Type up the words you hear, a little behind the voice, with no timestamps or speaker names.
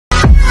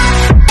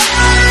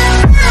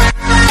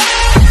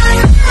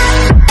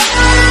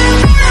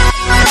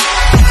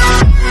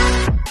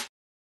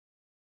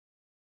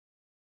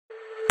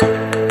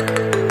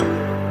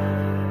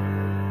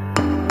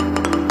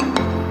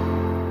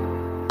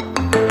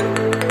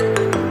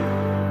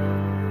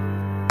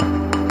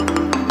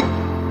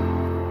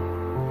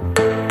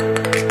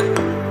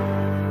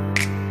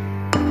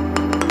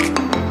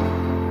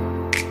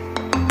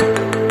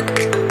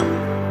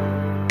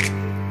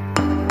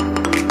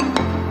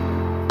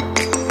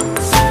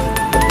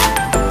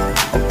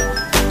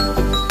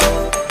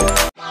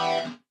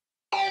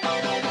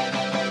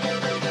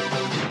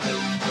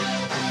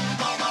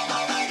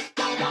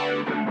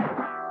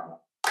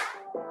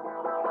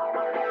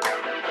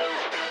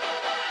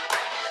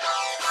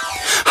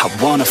I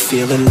wanna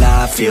feel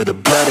alive, feel the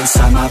blood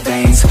inside my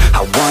veins.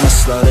 I wanna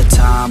slow the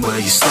time, will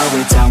you slow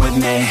it down with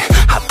me?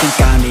 I think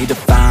I need to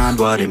find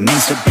what it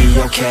means to be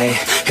okay.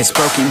 It's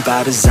broken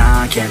by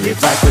design, can't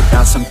live life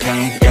without some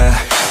pain, yeah.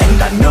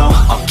 And I know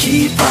I'll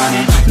keep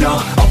running,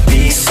 no, I'll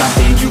be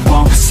something you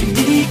won't see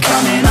me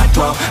coming. I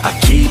grow, I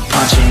keep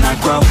punching, I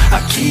grow, I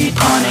keep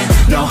hunting.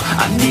 No,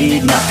 I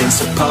need nothing,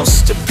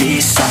 supposed to be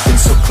something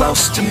so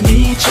close to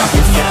me.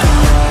 Jumping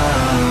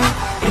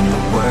out in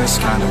the worst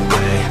kind of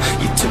way.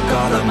 You took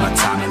all of my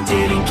time and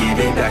didn't give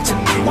it back to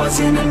me.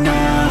 Wasn't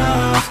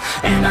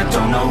enough, and I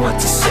don't know what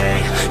to say.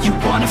 You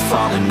wanna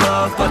fall in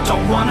love, but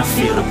don't wanna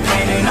feel the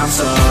pain. And I'm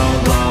so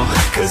low,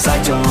 cause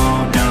I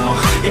don't know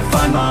if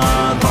I'm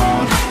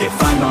alone, if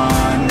I'm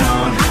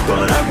unknown.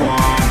 But I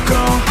won't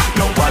go,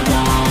 no I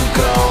won't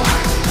go.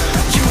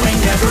 You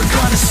ain't never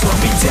gonna slow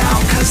me down,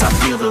 cause I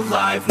feel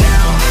alive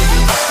now.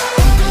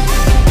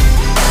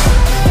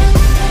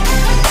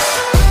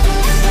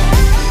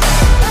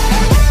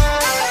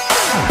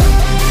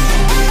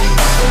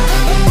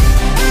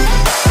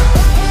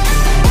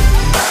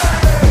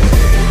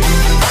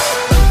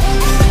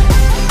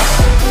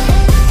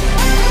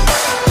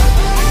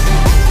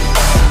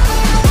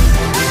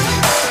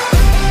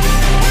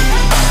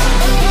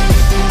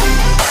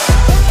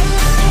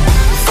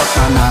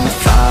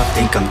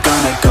 Think I'm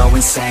gonna go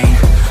insane.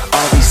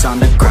 Always on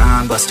the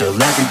grind, but still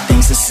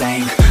everything's the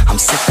same. I'm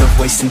sick of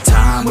wasting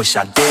time, wish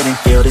I didn't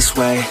feel this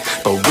way.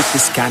 But with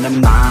this kind of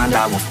mind,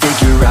 I will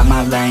figure out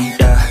my lane,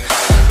 yeah.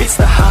 It's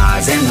the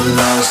highs and the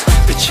lows,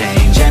 the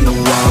change and the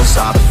woes.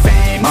 All the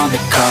fame on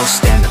the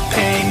coast and the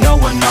pain no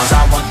one knows.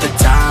 I want the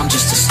time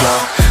just to slow,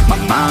 my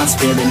mind's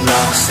feeling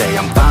low. Say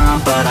I'm fine,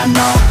 but I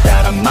know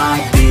that I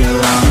might be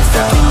alone.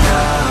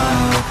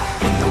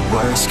 In the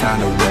worst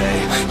kind of way.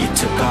 You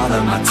took all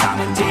of my time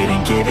and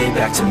didn't give it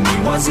back to me.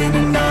 Wasn't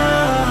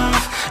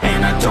enough,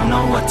 and I don't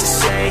know what to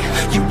say.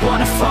 You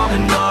wanna fall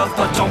in love,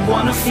 but don't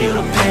wanna feel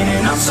the pain.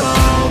 And I'm so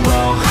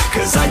low,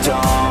 cause I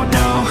don't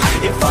know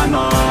if I'm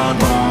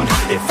alone,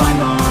 if I'm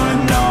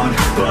unknown.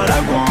 But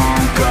I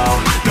won't go,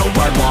 no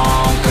I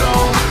won't go.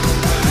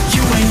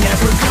 You ain't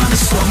never gonna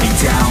slow me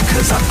down,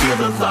 cause I feel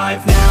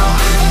alive now.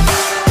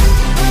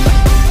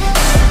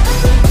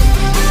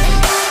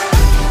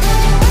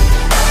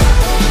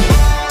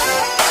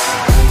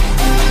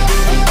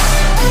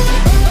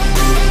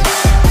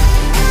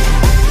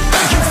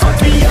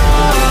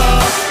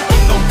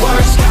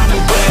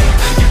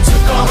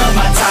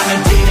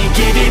 And didn't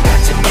give it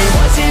back to me,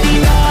 wasn't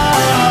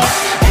enough.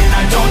 And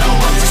I don't know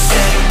what to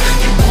say.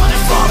 You wanna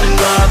fall in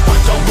love, but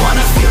don't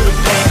wanna feel the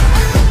pain.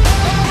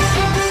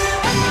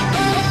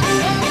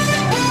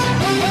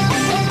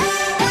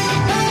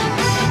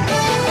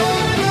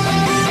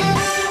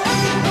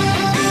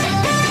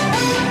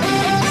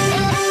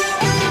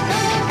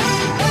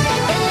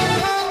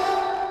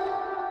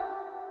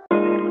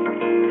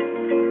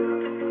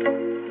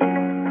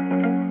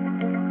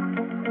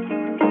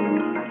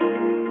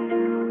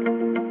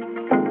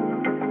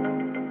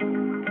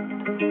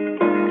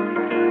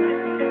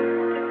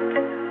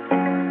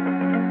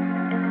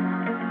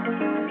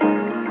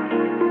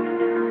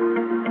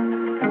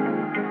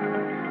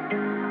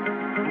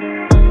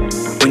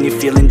 When you're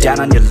feeling down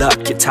on your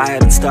luck, you're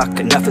tired and stuck,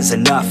 enough is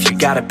enough. You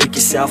gotta pick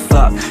yourself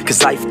up,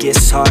 cause life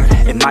gets hard.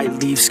 It might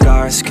leave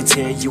scars, could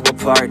tear you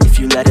apart if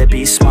you let it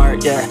be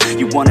smart, yeah.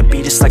 You wanna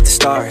be just like the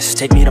stars,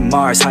 take me to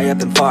Mars, high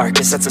up and far,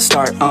 cause that's a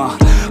start, All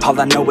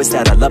I know is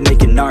that I love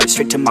making art,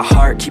 straight to my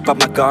heart, keep up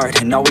my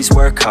guard and always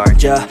work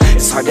hard, yeah.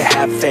 It's hard to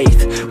have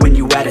faith when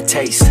you had a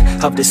taste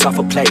of this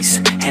awful place.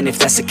 And if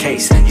that's the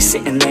case, you're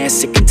sitting there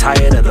sick and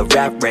tired of the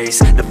rat race.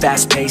 The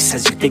fast pace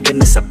has you thinking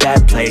it's a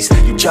bad place.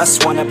 You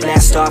just wanna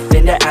blast off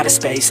into outer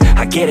space.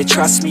 I get it,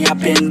 trust me, I've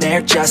been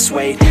there, just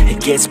wait.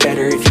 It gets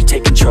better if you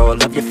take control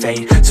of your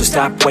fate. So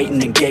stop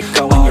waiting and get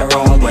going your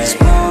own way.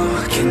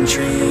 Broken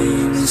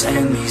dreams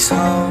and these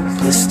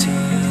hopeless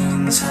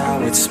teens,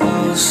 how it's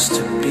supposed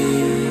to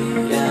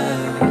be,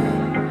 yeah.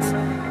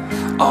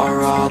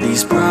 Are all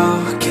these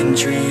broken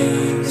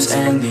dreams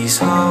and these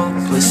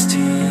hopeless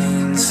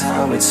teens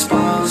how it's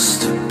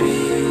supposed to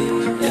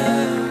be,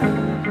 yeah.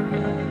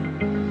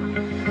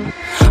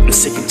 I'm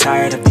sick and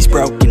tired of these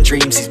broken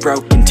dreams, these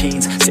broken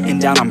teens, sitting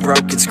down on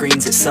broken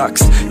screens. It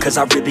sucks, cause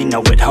I really know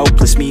what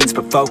hopeless means,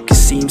 but focus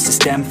seems to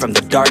stem from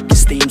the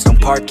darkest themes. Don't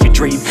park your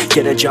dream,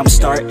 get a jump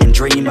start and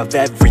dream of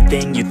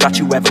everything you thought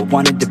you ever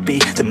wanted to be.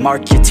 Then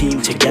mark your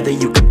team, together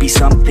you could be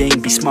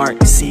something. Be smart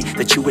and see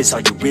that you is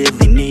all you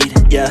really need,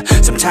 yeah.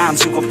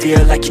 Sometimes you gon'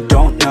 feel like you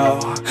don't know,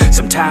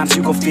 sometimes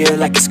you gon' feel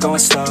like it's going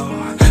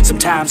slow,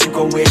 sometimes you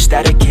gon' wish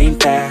that it came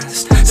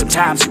fast,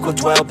 sometimes you gon'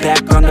 dwell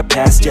back on the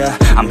past, yeah.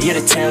 I'm here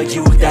to tell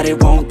you that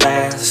it won't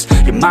last.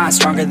 Your mind's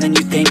stronger than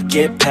you think,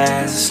 get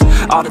past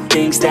all the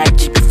things that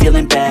keep you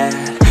feeling bad,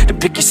 to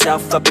pick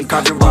yourself up and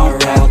carve your own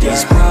path,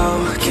 yeah. All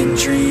these broken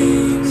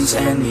dreams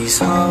and these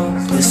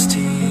hopeless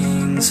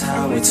teens,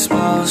 how it's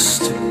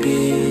supposed to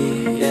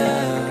be,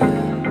 yeah.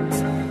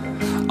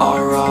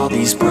 Are all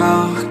these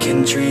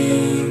broken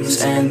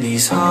dreams and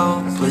these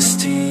hopeless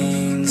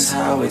teens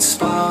how it's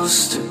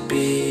supposed to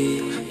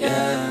be,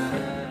 yeah.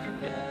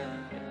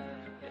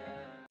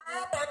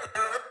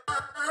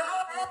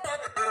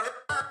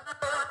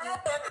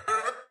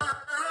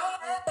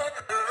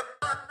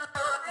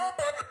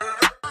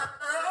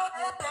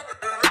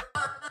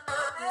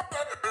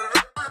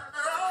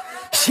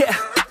 yeah.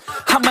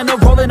 I'm in a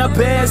rolling a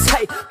biz,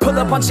 hey. Pull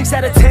up on 6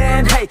 out of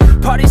 10, hey.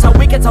 Parties on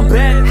weekends I'm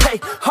bent, hey.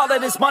 All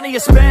of this money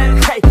is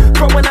spent, hey.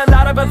 Throwing a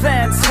lot of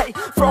events, hey.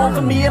 Throwing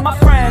for me and my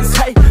friends,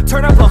 hey.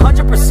 Turn up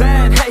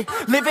 100%, hey.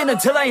 Living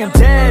until I am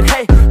dead,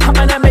 hey. I'm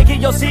gonna make it,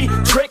 you'll see.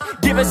 Trick,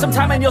 give it some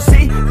time and you'll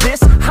see.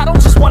 This, I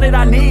don't just want it,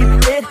 I need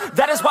it.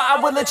 That is why I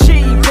will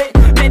achieve it.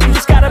 Man, you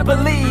just gotta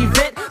believe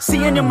it.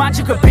 See in your mind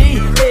you could be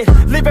it.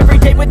 Live every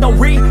day with no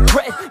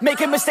regret.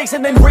 Making mistakes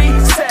and then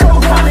reset. Go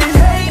on and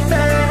hate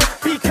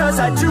me, because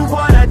I do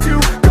what I do.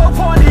 Go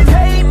on and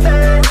hate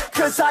me,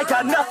 cause I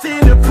got nothing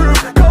to prove.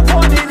 Go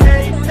on and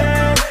hate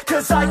me,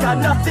 cause I got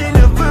nothing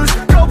to lose.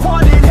 Go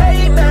on and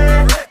hate me,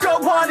 go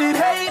on and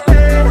hate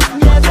me.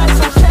 Yeah, that's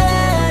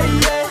okay,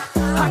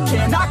 yeah. I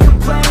cannot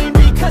complain,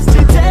 because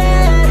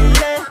today,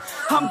 yeah,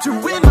 I'm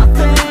doing my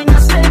thing, I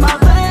stay my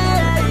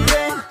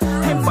lane,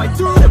 and fight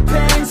through the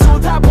pain, so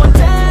that one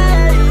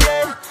day,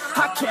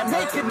 yeah, I can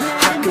make a name.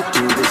 I could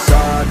do this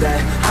all day,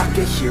 I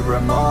could hear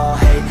them all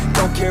hate.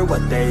 Don't care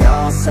what they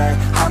all say,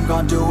 I'm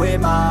gon' do it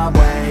my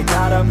way.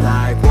 Got 'em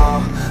like,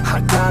 whoa,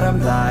 I got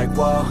 'em like,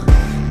 whoa.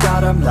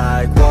 Got 'em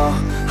like, whoa,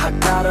 I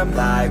got 'em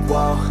like,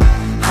 whoa.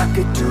 I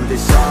could do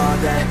this all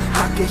day,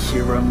 I could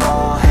hear them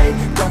all hate.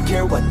 Don't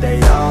care what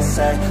they all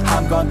say,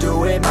 I'm gon'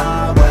 do it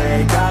my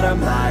way. Got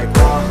 'em like,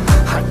 whoa,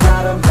 I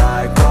got 'em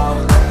like,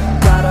 whoa.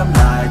 Got 'em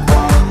like,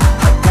 whoa,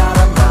 I got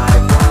 'em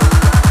like, whoa.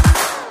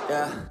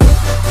 Yeah.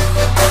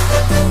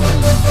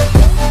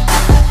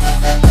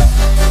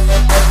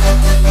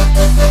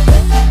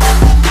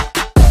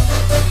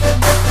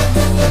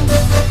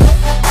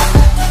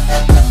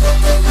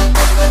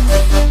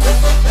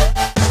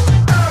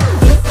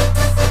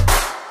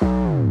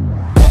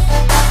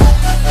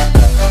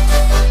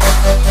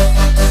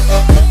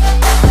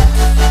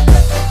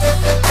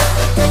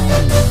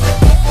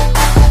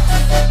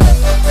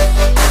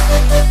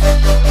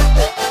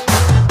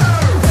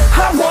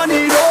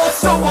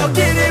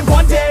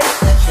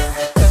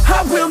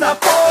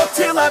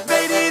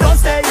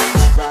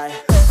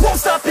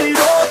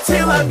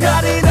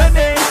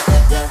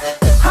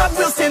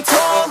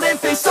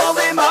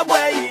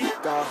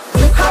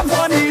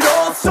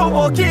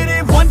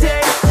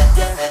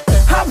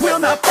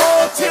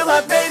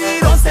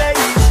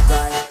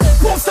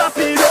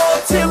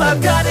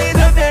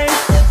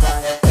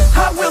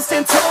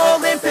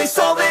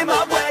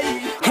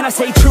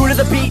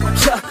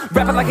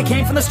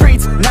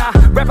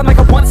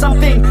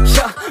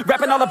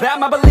 All about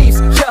my beliefs,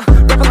 yeah.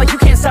 Rapping like you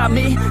can't stop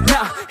me,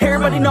 nah.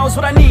 Everybody knows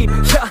what I need,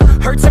 yeah.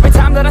 Hurts every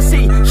time that I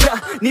see, yeah.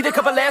 Need a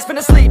couple last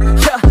minutes sleep,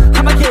 yeah.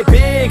 I'ma get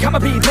big, I'ma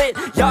be lit.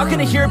 Y'all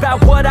gonna hear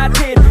about what I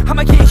did.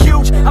 I'ma get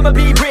huge, I'ma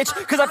be rich.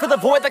 Cause I feel the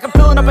void like I'm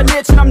filling up a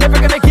niche. And I'm never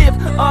gonna give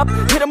up,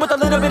 hit 'em with a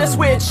little bit of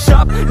switch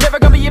up. Never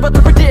gonna be able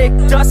to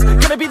predict us.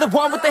 Gonna be the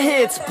one with the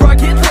hits, bro,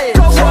 get lit.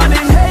 Go on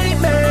and hate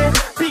me,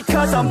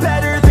 because I'm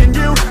better than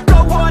you. Go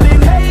on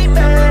and hate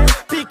me,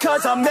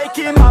 because I'm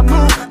making my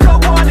move. Go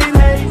on and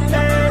hate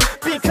me,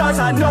 because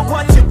I know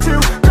what to do.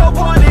 Go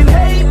on and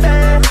hate me,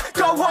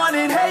 go on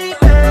and hate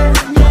me.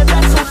 Yeah,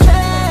 that's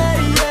okay,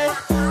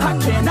 yeah. I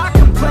cannot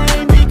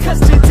complain, because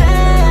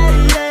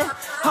today,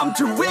 yeah, I'm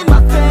doing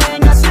my thing,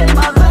 I stay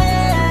my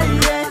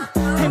lane,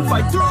 and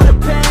fight through the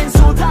pain,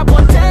 so that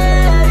one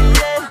day,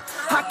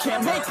 yeah, I can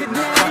make a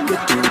name. I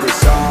could do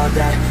this all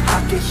day, I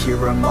could hear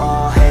them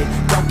all hate.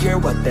 Don't care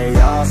what they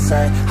all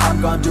say,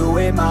 I'm gon' do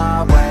it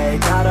my way.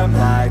 Got 'em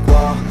like,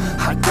 whoa,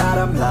 I got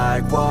 'em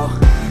like, whoa.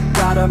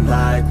 Got 'em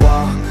like,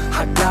 whoa,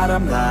 I got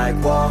 'em like,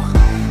 whoa.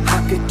 I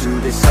could do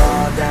this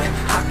all day,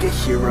 I could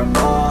hear them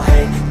all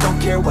hate. Don't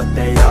care what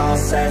they all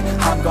say,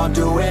 I'm gon'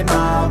 do it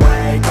my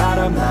way. Got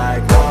 'em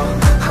like, whoa,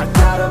 I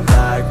got 'em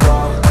like,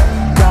 whoa.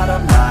 Got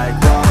 'em like,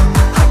 whoa,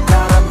 I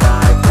got 'em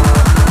like, whoa.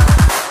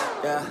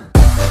 Yeah.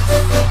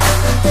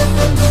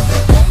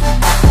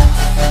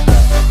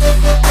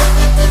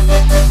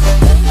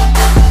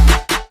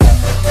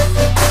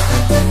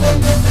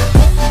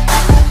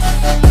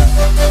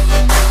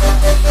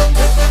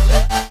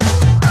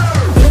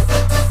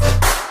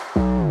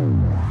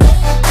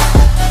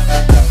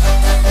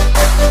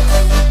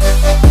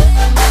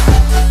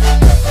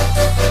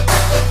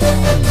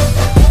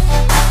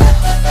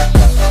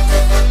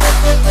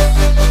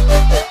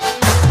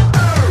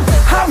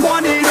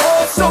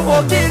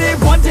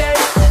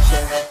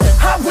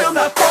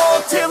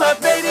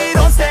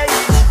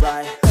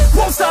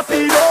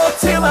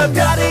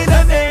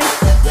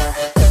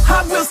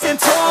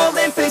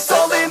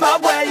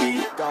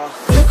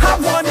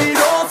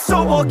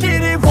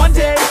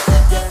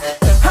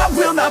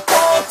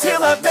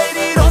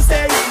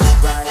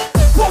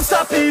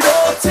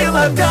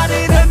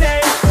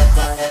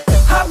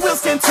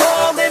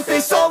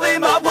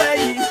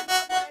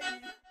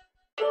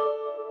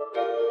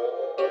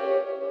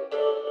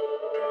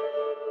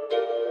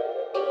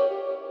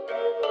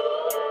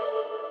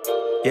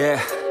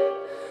 Yeah,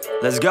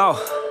 let's go.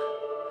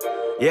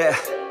 Yeah,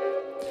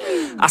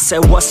 I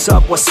said, what's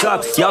up,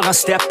 y'all gonna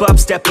step up,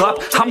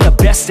 I'm the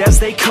best as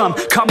they come,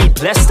 call me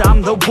blessed,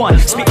 I'm the one,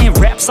 spitting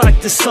raps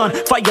like the sun,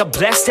 fire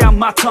blast down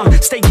my tongue,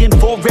 staying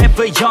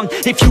forever young,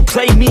 if you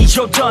play me,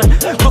 you're done,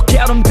 look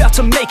out, I'm about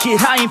to make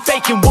it, I ain't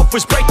faking, wolf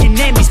was breaking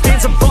in, these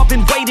fans have all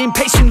been waiting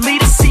patiently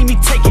to see me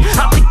take it,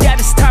 I think that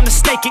it's time to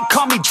snake it,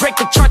 call me Drake,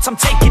 the charts I'm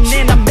taking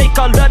in, I make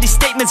all of these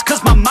statements,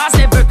 cause my mind's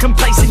never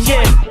complacent,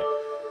 yeah.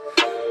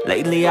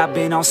 Lately I've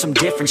been on some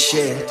different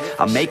shit,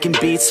 I'm making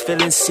beats,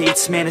 filling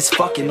seats, man it's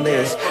fucking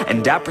lit.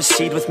 And I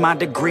proceed with my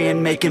degree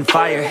in making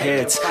fire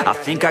hits. I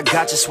think I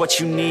got just what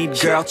you need,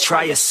 girl,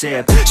 try a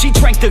sip. She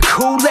drank the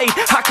Kool-Aid,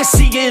 I can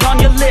see it on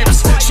your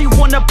lips. She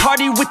wanna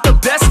party with the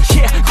best,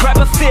 yeah, grab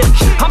a fit.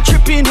 I'm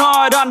tripping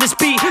hard on this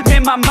beat,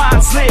 man my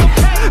mind's lit.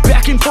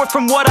 Back and forth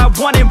from what I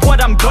want and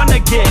what I'm gonna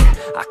get.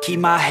 I keep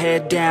my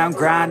head down,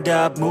 grind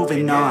up,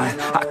 moving on.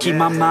 I keep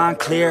my mind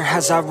clear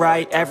as I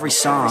write every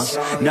song.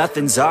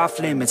 Nothing's off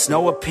limits,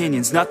 no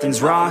opinions,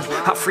 nothing's wrong.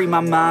 I free my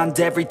mind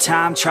every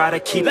time, try to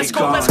keep it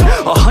going.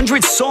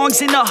 100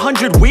 songs in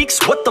 100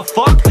 weeks, what the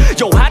fuck?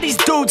 Yo, how these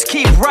dudes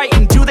keep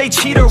writing, do they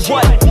cheat or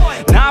what?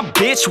 Nah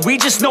bitch, we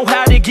just know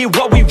how to get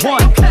what we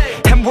want.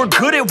 And we're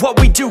good at what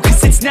we do,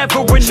 cause it's never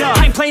enough.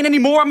 I ain't playing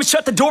anymore, I'ma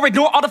shut the door,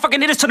 ignore all the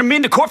fucking hitters, turn them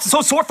into corpses.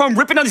 So sore from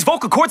ripping on these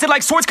vocal cords, they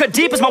like swords cut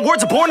deep as my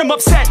words are born, I'm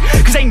upset.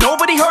 Cause ain't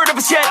nobody heard of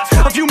us yet.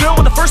 A few mil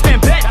with the first man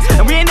bet,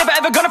 and we ain't never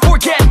ever gonna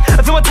forget.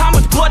 I feel my time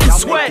with blood and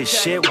sweat. Y'all make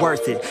this shit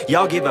worth it,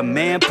 y'all give a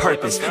man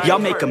purpose. Y'all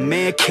make a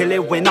man kill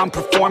it when I'm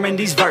performing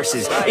these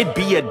verses. It'd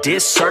be a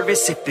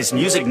disservice if this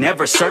music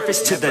never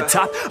surfaced to the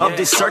top of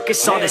this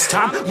circus. All this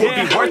time would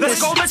be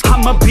worthless.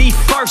 I'ma be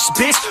first,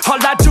 bitch, all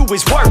I do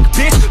is work,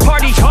 bitch.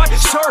 Party hard,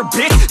 sure,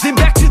 bitch, then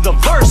back to the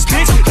verse,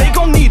 bitch. They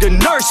gon' need a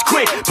nurse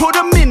quick, put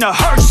them in a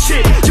hearse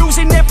shit.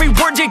 Using every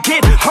word you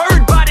get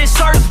heard by this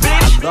earth,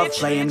 bitch. I love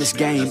playing this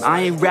game,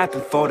 I ain't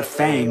rapping for the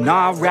fame.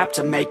 Nah, I rap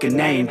to make a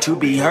name, to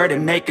be heard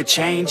and make a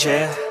change,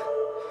 yeah.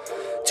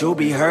 To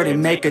be heard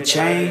and make a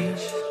change.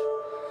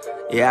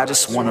 Yeah, I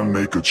just wanna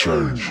make a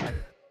change.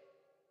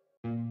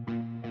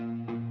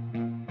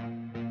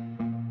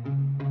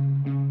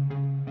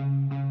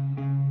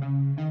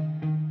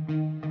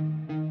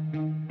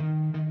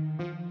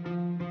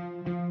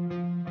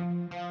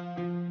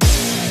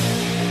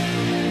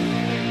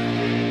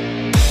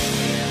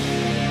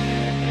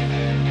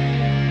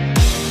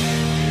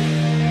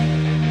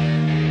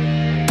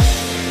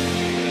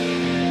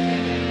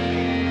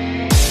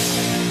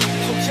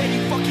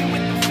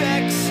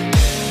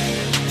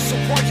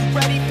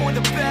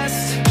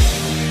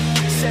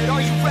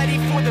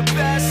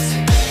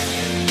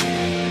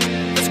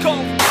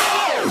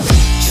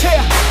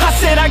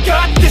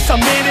 I'm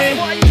in it.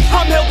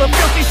 I'm hella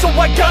filthy, so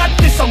I got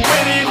this, I'm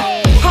winning.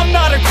 I'm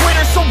not a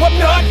quitter, so I'm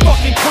not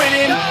fucking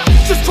quitting.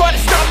 Just try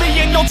to stop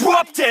me and you'll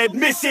drop dead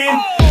missing.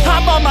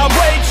 I'm on my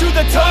way to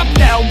the top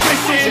now,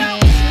 listen.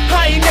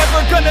 I ain't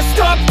never gonna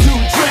stop, too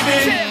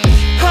driven.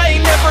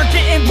 I ain't never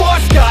getting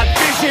lost, got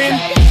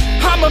vision.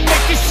 I'ma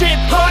make this shit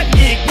hot,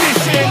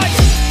 ignition.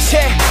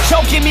 Yeah,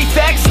 yo, give me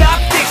facts,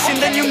 not fiction.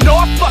 Then you know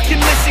I fucking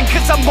listen,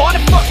 cause I'm on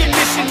a fucking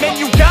mission. Man,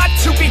 you got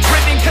to be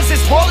driven, cause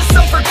this world is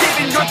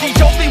unforgiving. You're the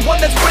only one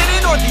that's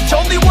winning, or the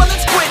only one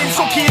that's quitting.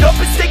 So get up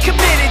and stay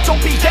committed, don't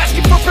be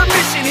asking for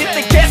permission. Hit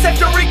the gas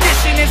after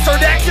ignition and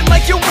start acting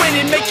like you're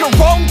winning. Make your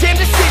own damn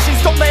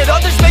decisions, don't let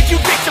others make you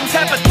victims.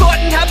 Have a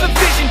thought and have a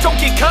vision, don't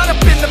get caught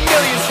up in the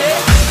millions.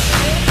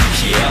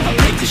 Yeah, I'ma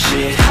make this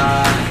shit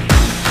hot.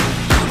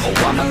 Oh,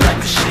 I'ma light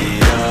the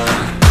shit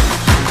up.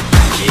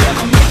 Yeah,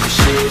 I'ma make this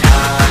shit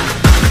hot.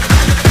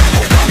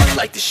 Oh, I'ma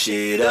light this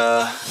shit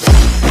up.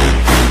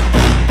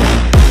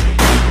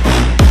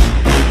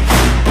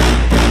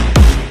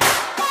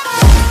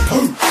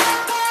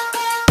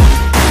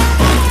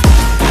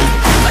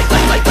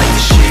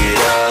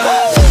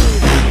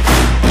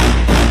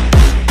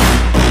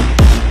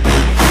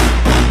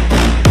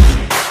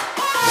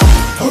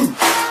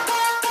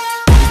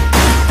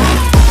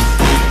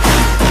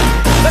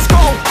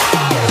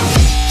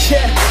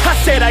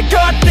 I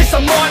got this,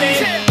 I'm on it.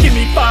 Give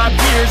me 5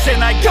 years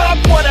and I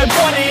got what I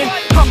wanted.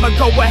 I'ma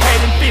go ahead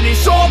and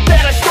finish all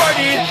that I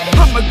started.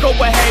 I'ma go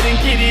ahead and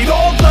get it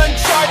all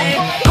uncharted.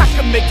 I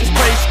can make this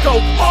place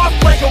go off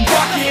like a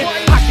rocket.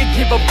 I can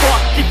give a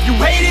fuck if you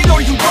hate it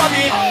or you love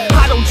it.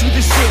 I don't do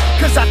this shit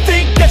cause I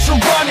think that you're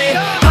on it.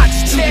 I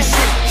just do this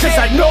shit cause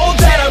I know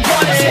that I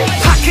want it.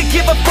 I could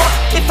give a fuck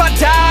if I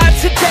died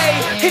today.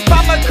 If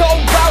I'ma go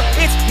out,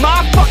 it's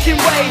my fucking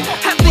way.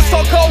 At least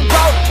I'll go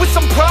out with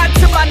some pride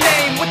to my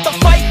name. With the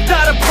fight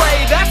that I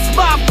play, that's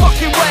my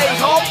fucking way,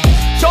 home.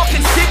 Y'all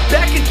can sit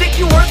back and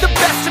think you heard the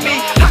best of me.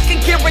 I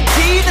can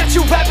guarantee that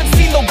you haven't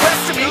seen the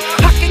rest of me.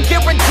 I can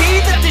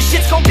guarantee that this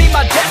shit's gonna be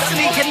my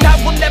destiny. And I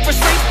will never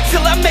sleep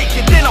till I make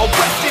it, then I'll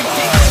rest in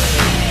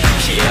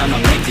peace. Yeah, I'ma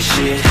make this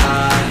shit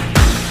hot.